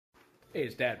Hey,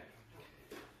 it's Dad.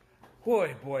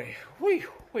 Boy, boy, whee,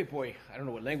 wait, boy. I don't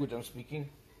know what language I'm speaking.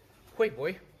 Wait,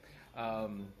 boy.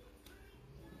 But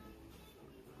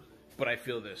I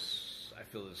feel this. I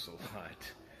feel this a lot.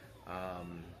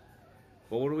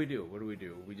 But what do we do? What do we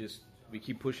do? We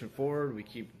keep pushing forward. We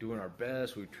keep doing our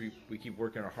best. We keep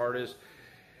working our hardest.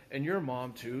 And you're a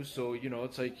mom too, so you know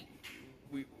it's like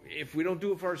if we don't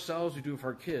do it for ourselves, we do it for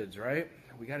our kids, right?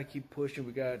 We got to keep pushing.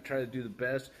 We got to try to do the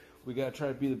best. We got to try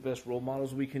to be the best role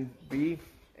models we can be.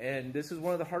 And this is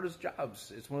one of the hardest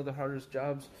jobs. It's one of the hardest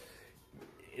jobs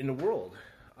in the world.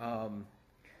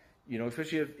 You know,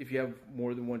 especially if you have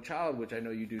more than one child, which I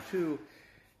know you do too.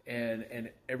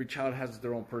 And every child has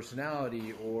their own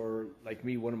personality, or like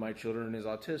me, one of my children is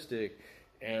autistic,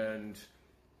 and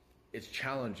it's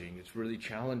challenging. It's really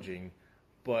challenging,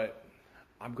 but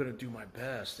I'm gonna do my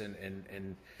best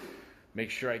and make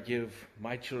sure I give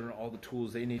my children all the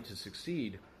tools they need to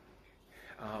succeed.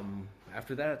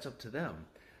 After that, it's up to them.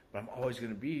 But I'm always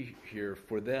gonna be here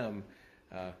for them.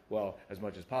 Well, as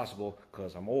much as possible,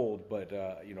 because I'm old, but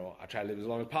you know, I try to live as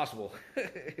long as possible.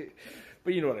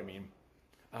 But you know what I mean.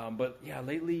 But yeah,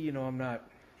 lately, you know, I'm not.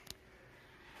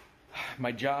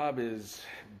 My job is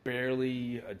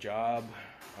barely a job,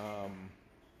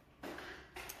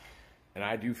 and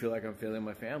I do feel like I'm failing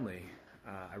my family.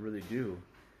 I really do,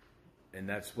 and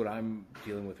that's what I'm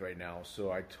dealing with right now.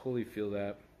 So I totally feel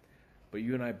that. But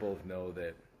you and I both know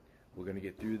that we're gonna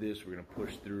get through this. We're gonna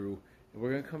push through, and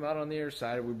we're gonna come out on the other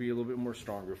side. We'll be a little bit more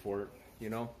stronger for it. You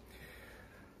know.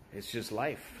 It's just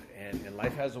life, and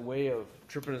life has a way of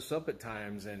tripping us up at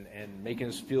times and making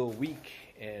us feel weak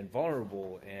and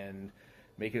vulnerable and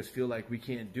making us feel like we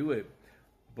can't do it,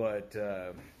 but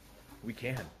we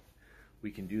can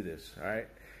do this. All right.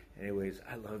 Anyways,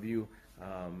 I love you.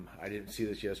 I didn't see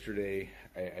this yesterday.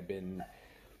 I've been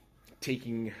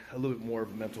taking a little bit more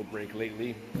of a mental break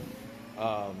lately.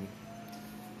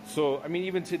 So I mean,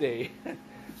 even today,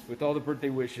 with all the birthday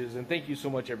wishes, and thank you so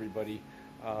much, everybody.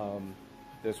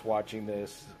 That's watching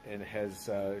this and has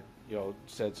you know,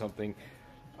 said something.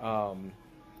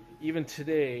 Even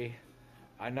today,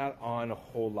 I'm not on a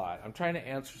whole lot. I'm trying to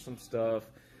answer some stuff.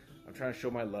 I'm trying to show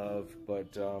my love,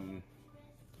 but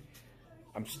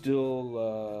I'm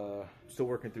still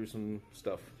working through some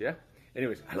stuff. Yeah.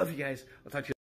 Anyways, I love you guys. I'll talk to you.